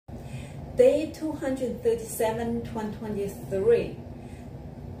Day 237, 2023.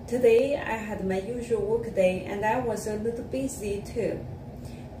 Today I had my usual work day and I was a little busy too.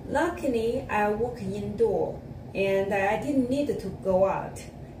 Luckily, I work indoor and I didn't need to go out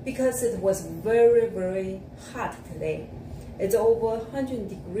because it was very hot today. It's over 100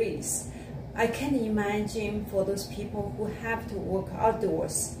 degrees. I can't imagine for those people who have to work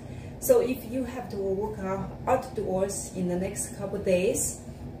outdoors. So if you have to work outdoors in the next couple of days,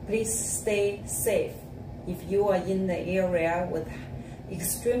 please stay safe if you are in the area with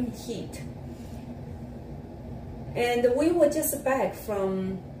extreme heat. And we were just back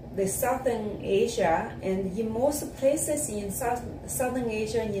from the Southern Asia, and in most places in Southern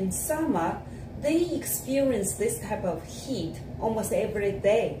Asia in summer, they experience this type of heat almost every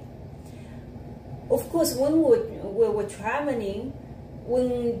day. Of course, when we were traveling,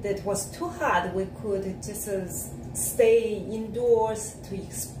 when it was too hot, we could just stay indoors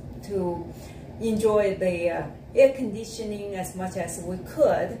to enjoy the air conditioning as much as we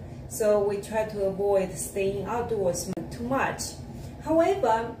could. So we tried to avoid staying outdoors too much.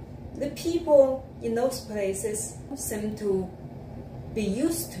 However, the people in those places seem to be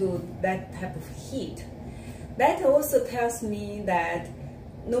used to that type of heat. That also tells me that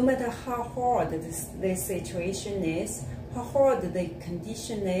no matter how hard this situation is, how hard the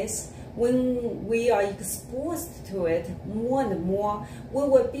condition is, when we are exposed to it more and more, we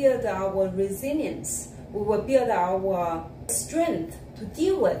will build our resilience, we will build our strength to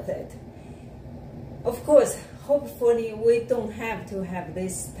deal with it. Of course, hopefully we don't have to have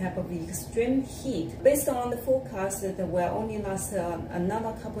this type of extreme heat. Based on the forecast, it will only last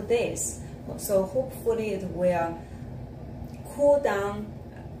another couple of days. So hopefully it will cool down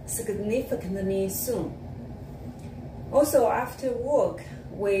significantly soon. Also, after work,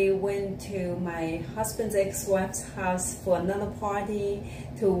 we went to my husband's ex-wife's house for another party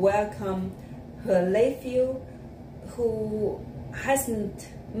to welcome her nephew, who hasn't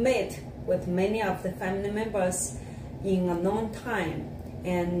met with many of the family members in a long time.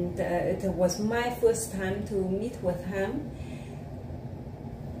 And it was my first time to meet with him.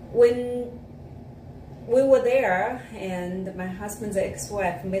 When we were there, and my husband's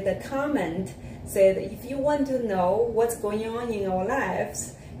ex-wife made a comment, said, if you want to know what's going on in our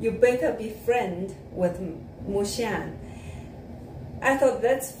lives, you better be friend with Mushan. I thought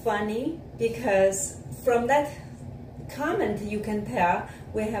that's funny because from that comment you can tell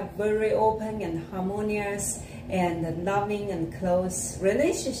we have very open and harmonious and loving and close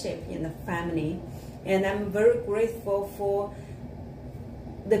relationship in the family. And I'm very grateful for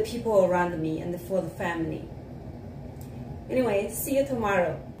the people around me and for the family. Anyway, see you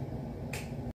tomorrow.